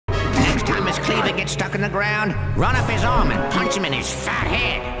bullet gets stuck in the ground, run up his arm and punch him in his fat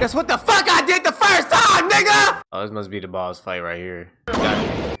head. That's what the fuck I did the first time, nigga! Oh, this must be the boss fight right here. Got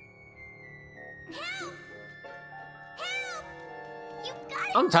it.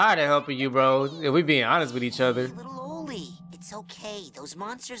 I'm tired of helping you, bro. If we being honest with each other. Little Oli, it's okay. Those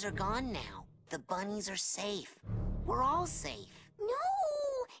monsters are gone now. The bunnies are safe. We're all safe. No,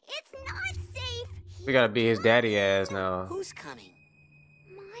 it's not safe. We gotta beat his daddy ass now. Who's coming?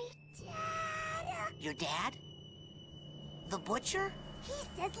 My dad. Your dad? The butcher? He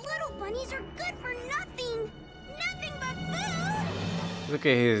says little bunnies are good for nothing. Nothing but food. Look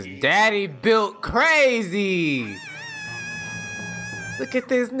at his daddy built crazy. Look at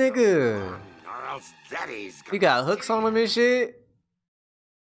this nigga. He got hooks on him and shit.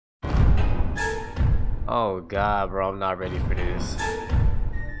 Oh god, bro, I'm not ready for this.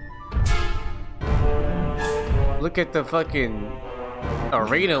 Look at the fucking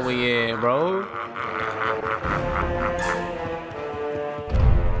arena we in, bro.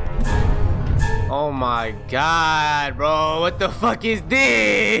 Oh my god, bro, what the fuck is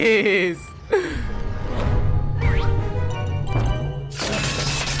this?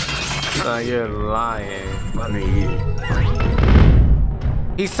 Oh, you're lying. Funny.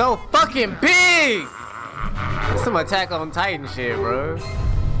 He's so fucking big! Some Attack on Titan shit, bro.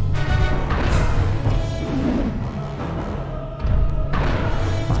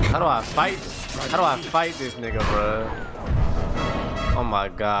 How do I fight? How do I fight this nigga, bro? Oh my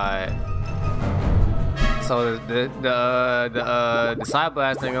god. So the side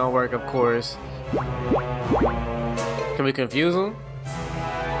blast ain't gonna work, of course. Can we confuse him?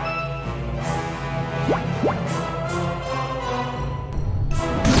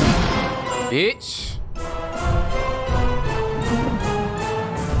 Bitch.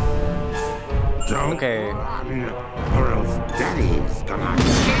 Don't okay. Run, or else Daddy's gonna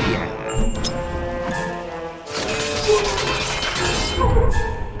kill you.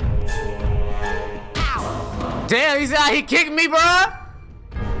 Damn, he kicked me, bruh.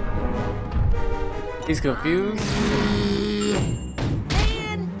 He's confused.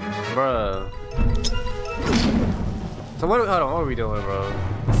 Bruh. So hold on, what are we doing, bro?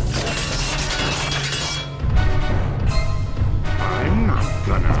 I'm not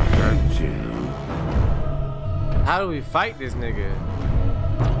gonna hurt you. How do we fight this nigga?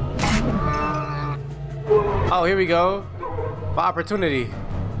 Oh, here we go. For opportunity.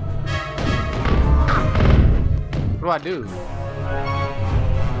 What do I do?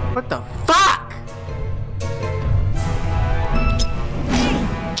 What the fuck?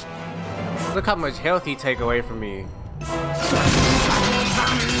 Look how much health he take away from me.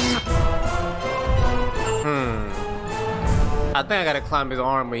 I think I gotta climb his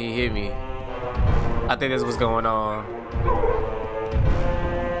arm when he hit me. I think that's what's going on.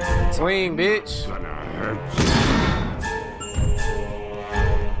 Swing, bitch.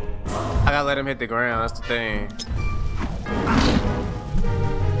 I gotta let him hit the ground, that's the thing.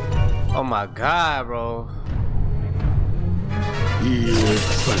 Oh my god, bro. Yeah,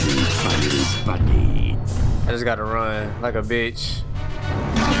 funny. I just gotta run like a bitch.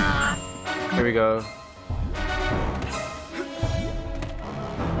 Here we go.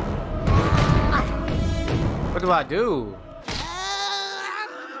 What do I do?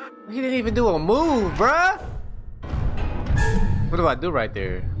 He didn't even do a move, bruh. What do I do right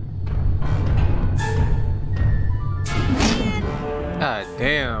there? God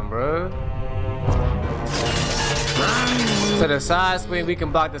damn, bro. So the side swing, we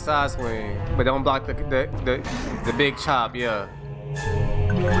can block the side swing, but don't block the big chop, yeah.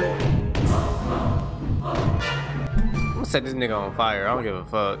 I'm gonna set this nigga on fire. I don't give a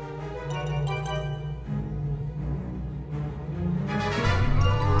fuck.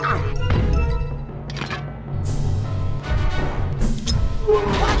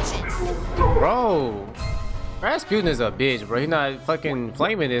 Bro, Razputin is a bitch, bro. He not fucking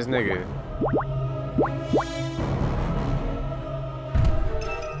flaming this nigga.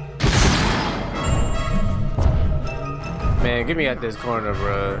 Man, get me out this corner,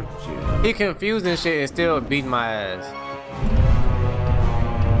 bro. He confused and shit and still beating my ass.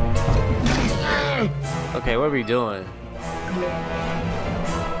 Okay, what are we doing?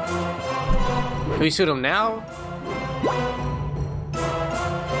 Can we shoot him now?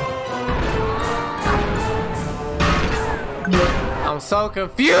 I'm so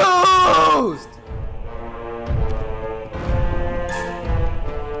confused!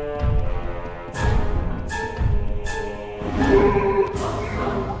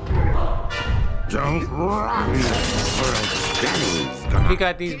 Don't run! He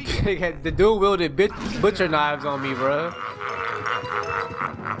got these big, the dual wielded butcher knives on me, bro.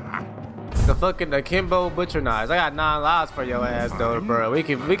 The fucking akimbo butcher knives. I got 9 lives for your ass though, bro. We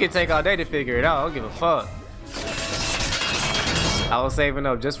can take all day to figure it out. I don't give a fuck. I was saving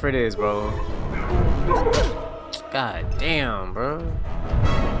up just for this, bro. God damn, bro.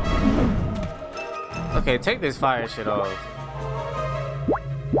 Okay, take this fire shit off.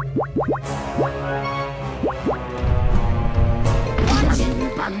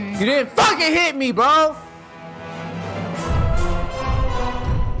 You didn't fucking hit me, bro.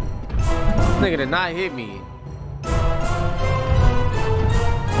 This nigga did not hit me.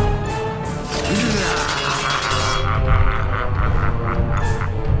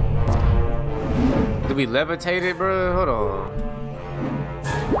 Did we levitate it, bro? Hold on.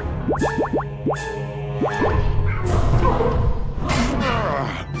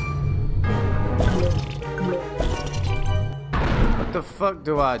 What the fuck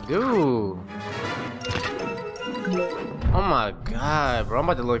do I do? Oh my god, bro. I'm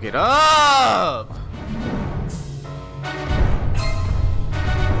about to look it up.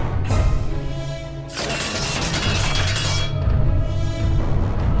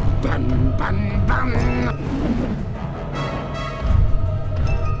 Bun, bun, bun.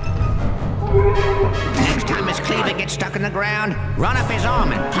 Next time his cleaver gets stuck in the ground, run up his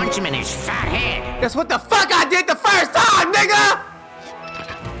arm and punch him in his fat head. That's what the fuck I did the first time, nigga!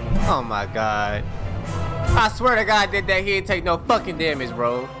 Oh my god. I swear to God I did that. He didn't take no fucking damage,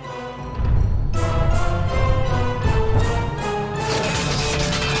 bro.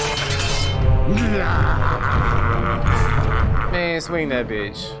 Man, swing that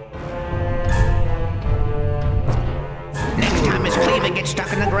bitch. Next time his cleaver gets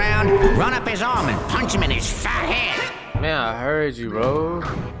stuck in the ground, run up his arm and punch him in his fat head. Man, I heard you, bro.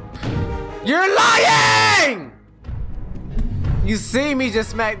 You're lying! You see me just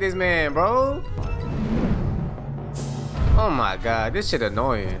smack this man, bro. Oh my god, this shit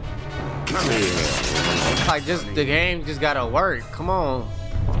annoying. Come here. Like, just the game just gotta work. Come on.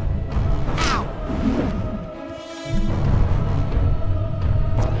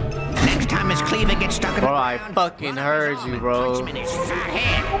 Next time his cleaver gets stuck in the Bro, I ground, fucking heard you, bro. punch him in his fat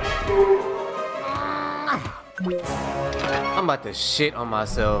head. I'm about to shit on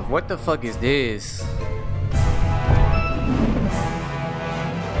myself. What the fuck is this?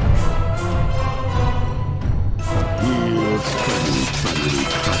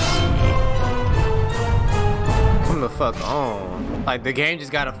 Come the fuck on. Like, the game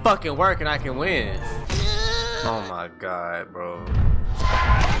just gotta fucking work and I can win. Oh my god, bro.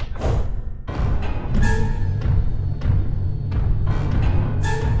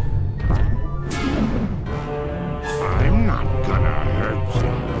 I'm not gonna hurt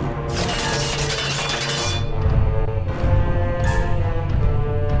you.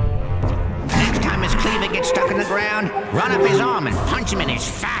 Next time his cleaver gets stuck in the ground, run up his arm and punch him in his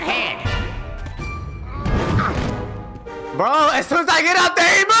fat head. Bro, as soon as I get out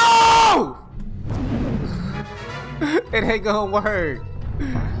there, he move! It ain't gonna work.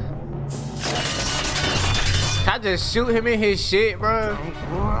 Can I just shoot him in his shit, bro?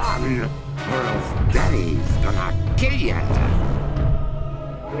 Run, or else Daddy's gonna kill you.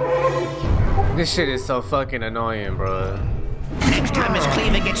 This shit is so fucking annoying, bro. Next time his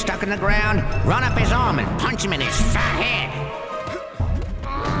cleaver gets stuck in the ground, run up his arm and punch him in his fat head.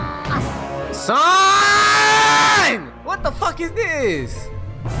 Son! What the fuck is this?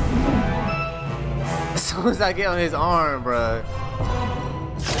 As soon as I get on his arm, bro.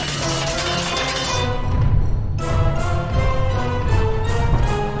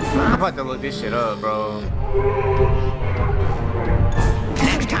 I'm about to look this shit up, bro.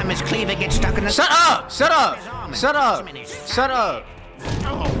 Next time his cleaver gets stuck in the Shut up! Shut up! Shut up! Shut up!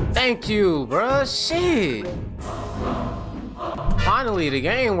 Thank you, bro. Shit. Finally, the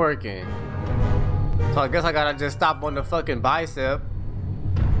game working. So I guess I gotta just stop on the fucking bicep.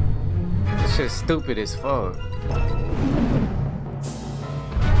 This shit's stupid as fuck.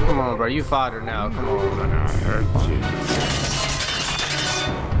 Come on, bro. You fodder now. Come on. I'm gonna hurt you.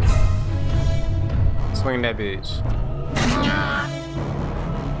 Swing that bitch.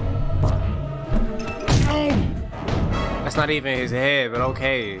 That's not even his head, but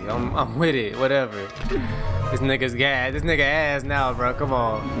okay. I'm with it. Whatever. This nigga's gas. This nigga ass now, bro. Come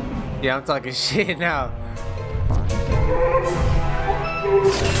on. Yeah, I'm talking shit now.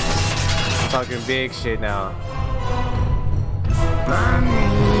 I'm talking big shit now.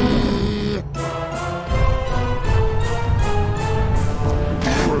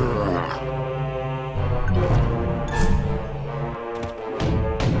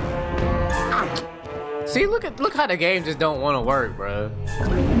 See, look how the game just don't want to work, bro.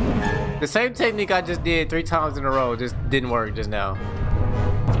 The same technique I just did 3 times in a row just didn't work just now.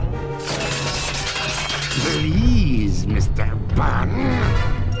 Please, Mr. Bun.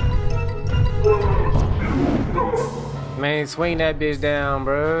 Man, swing that bitch down,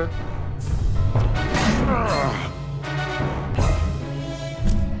 bro.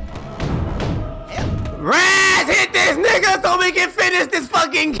 Raz, hit this nigga so we can finish this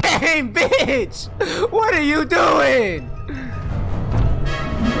fucking game, bitch! What are you doing?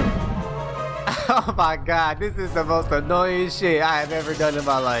 Oh my god, this is the most annoying shit I have ever done in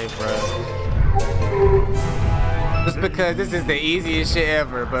my life, bro. Just because this is the easiest shit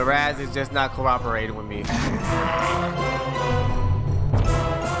ever, but Raz is just not cooperating with me.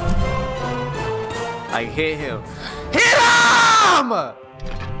 Like, hit him. Hit him!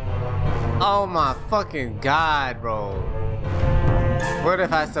 Oh my fucking god, bro. What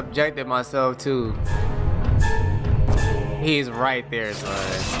if I subjected myself to? He's right there,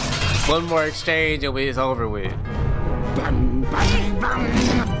 son. One more exchange and it's over with. Bun, bun,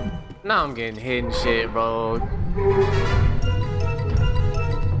 bun. Now I'm getting hit and shit, bro.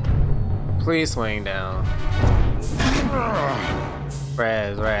 Please swing down.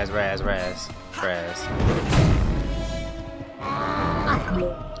 Raz.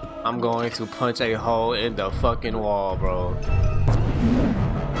 I'm going to punch a hole in the fucking wall, bro.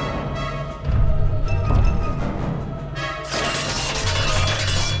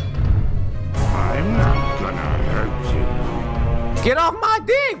 I'm not gonna hurt you. Get off my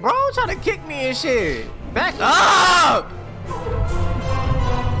dick, bro! Trying to kick me and shit. Back up!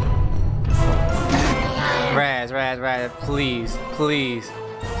 Raz, please.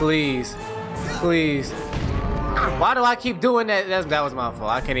 Why do I keep doing that? That was my fault.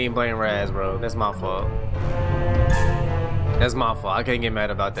 I can't even blame Raz, bro. That's my fault. That's my fault. I can't get mad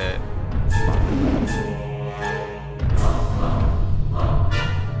about that.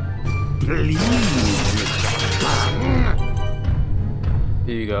 Please, Mr. Bun.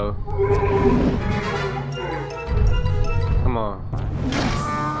 Here you go. Come on.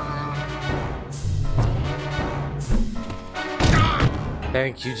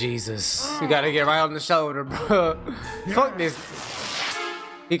 Thank you, Jesus. You gotta get right on the shoulder, bro. Fuck this.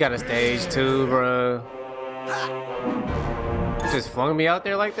 He got a stage 2, bro. Just flung me out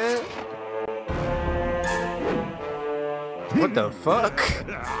there like that? What the fuck?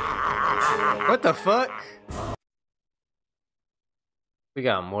 What the fuck? We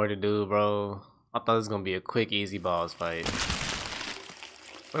got more to do, bro. I thought it was gonna be a quick, easy boss fight.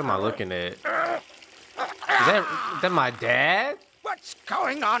 What am I looking at? Is that my dad? What's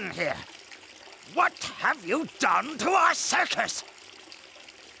going on here? What have you done to our circus?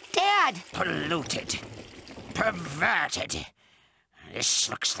 Dad! Polluted. Perverted. This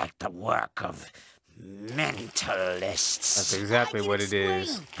looks like the work of mentalists. That's exactly what it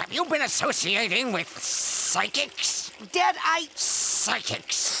is. Have you been associating with psychics? Dad,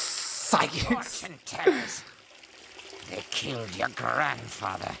 Psychics. Psychics. Fortune tellers. They killed your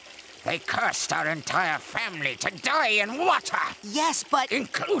grandfather. They cursed our entire family to die in water. Yes, but...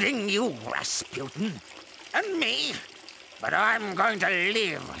 Including you, Razputin. And me. But I'm going to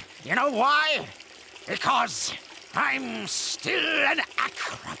live. You know why? Because I'm still an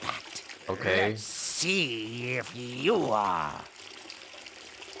acrobat. Okay. Let's see if you are.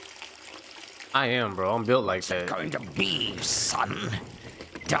 I am, bro. I'm built like that. Going to be, son?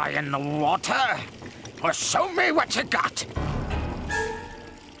 Die in the water? Or show me what you got?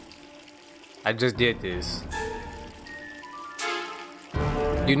 I just did this.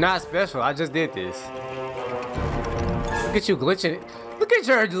 You're not special. I just did this. Look at you glitching. Look at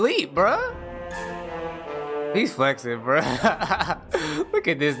your leap, bruh. He's flexing, bruh. Look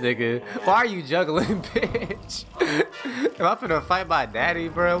at this nigga. Why are you juggling, bitch? Am I finna fight my daddy,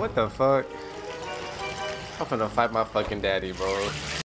 bruh? What the fuck? I'm finna fight my fucking daddy, bro.